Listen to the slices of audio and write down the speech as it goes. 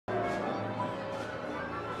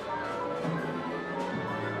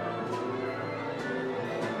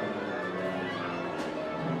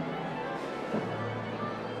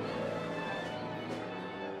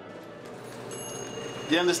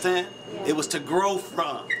You understand? It was to grow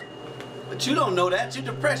from. But you don't know that. You're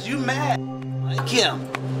depressed. You mad. Like him.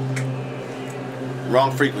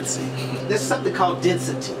 Wrong frequency. There's something called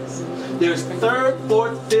densities. There's third,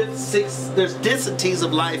 fourth, fifth, sixth. There's densities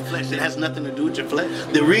of life. Flesh. It has nothing to do with your flesh.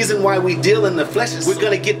 The reason why we deal in the flesh is we're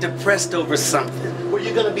going to get depressed over something. Where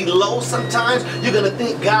you're going to be low sometimes. You're going to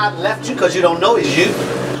think God left you because you don't know it's you.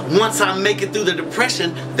 Once I make it through the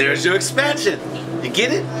depression, there's your expansion. You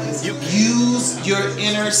get it? You use your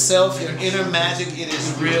inner self, your inner magic. It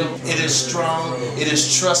is real. It is strong. It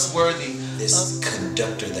is trustworthy. This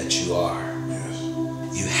conductor that you are,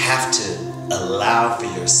 you have to allow for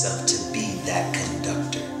yourself to be that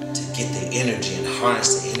conductor, to get the energy and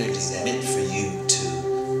harness the energy that's meant for you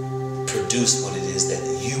to produce what it is that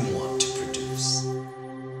you want to produce.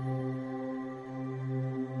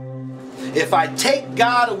 If I take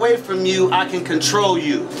God away from you, I can control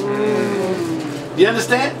you. You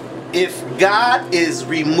understand? If God is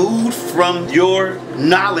removed from your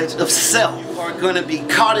knowledge of self, you are going to be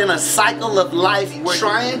caught in a cycle of life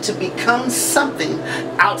trying to become something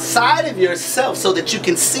outside of yourself so that you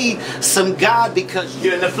can see some God because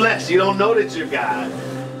you're in the flesh. You don't know that you're God.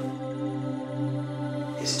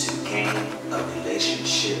 Is to gain a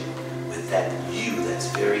relationship with that you that's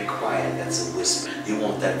very quiet, that's a whisper. You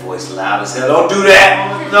want that voice loud as hell. Don't do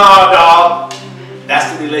that! No, dog!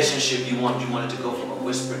 That's the relationship you want. You want it to go from a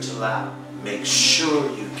whisper to loud. Make sure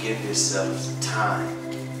you give yourself some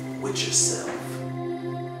time with yourself.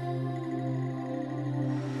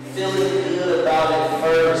 Feeling good about it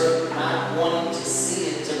first, not wanting to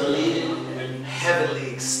see it to believe it.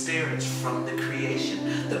 Heavenly experience from the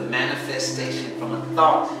creation, the manifestation from a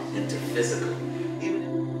thought into physical.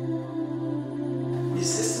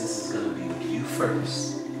 Resistance is going to be with you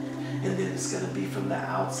first. And then it's going to be from the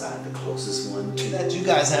outside, the closest one. That you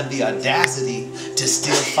guys have the audacity to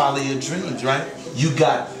still follow your dreams, right? You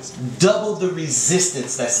got double the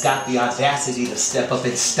resistance that's got the audacity to step up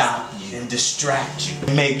and stop you and distract you.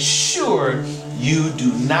 Make sure you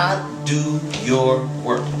do not do your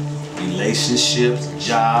work. Relationships,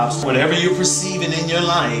 jobs, whatever you're perceiving in your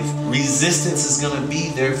life, resistance is going to be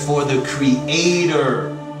there for the Creator.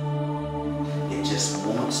 It just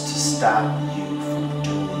wants to stop you.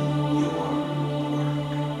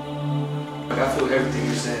 I feel everything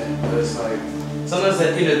you're saying, but it's like sometimes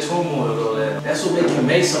that inner turmoil though, that's what makes you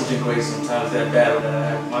make something great sometimes, that battle that I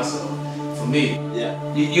have with myself. For me. Yeah.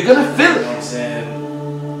 You're gonna feel it, you know what I'm saying?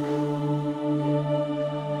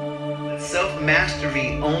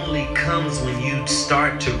 Self-mastery only comes when you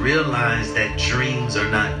start to realize that dreams are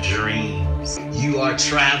not dreams. You are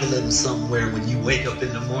traveling somewhere when you wake up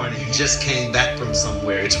in the morning. You just came back from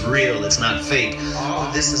somewhere. It's real. It's not fake. Oh,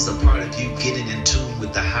 this is a part of you getting in tune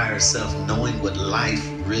with the higher self, knowing what life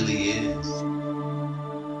really is.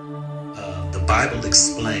 The Bible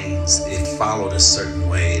explains it followed a certain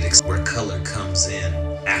way. Where color comes in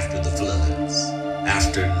after the floods.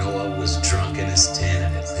 After Noah was drunk in his tent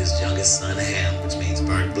and his youngest son Ham, which means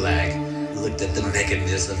burnt black, looked at the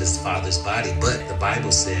nakedness of his father's body. But the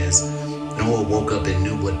Bible says Noah woke up and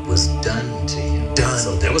knew what was done to him. Done.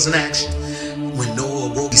 So there was an action. When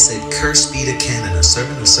Noah awoke, he said, "Cursed be to Canaan, a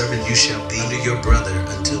servant of servant you shall be under your brother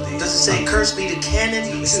until the..." Does it say cursed be to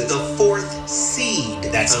Canaan? It's the fourth seed.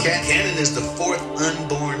 That's Canaan. Canaan is the fourth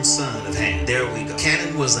unborn son of Ham. There we go.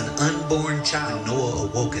 Canaan was an unborn child. Noah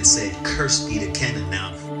awoke and said, "Cursed be to Canaan."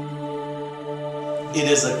 Now, it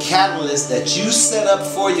is a catalyst that you set up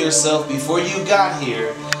for yourself before you got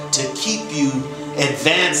here to keep you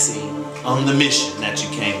advancing on the mission that you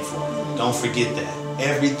came for. Don't forget that.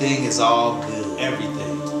 Everything is all good.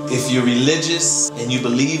 Everything. If you're religious and you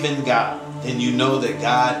believe in God, then you know that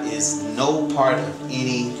God is no part of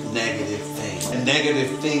any negative thing. A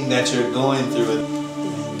negative thing that you're going through,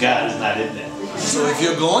 God is not in that. So if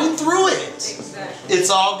you're going through it, it's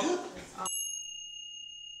all good.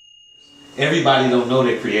 Everybody don't know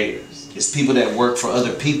they're creators. It's people that work for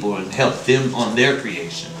other people and help them on their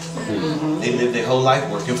creation. They live their whole life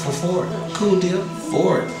working for Ford. Cool deal.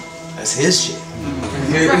 Ford. That's his shit.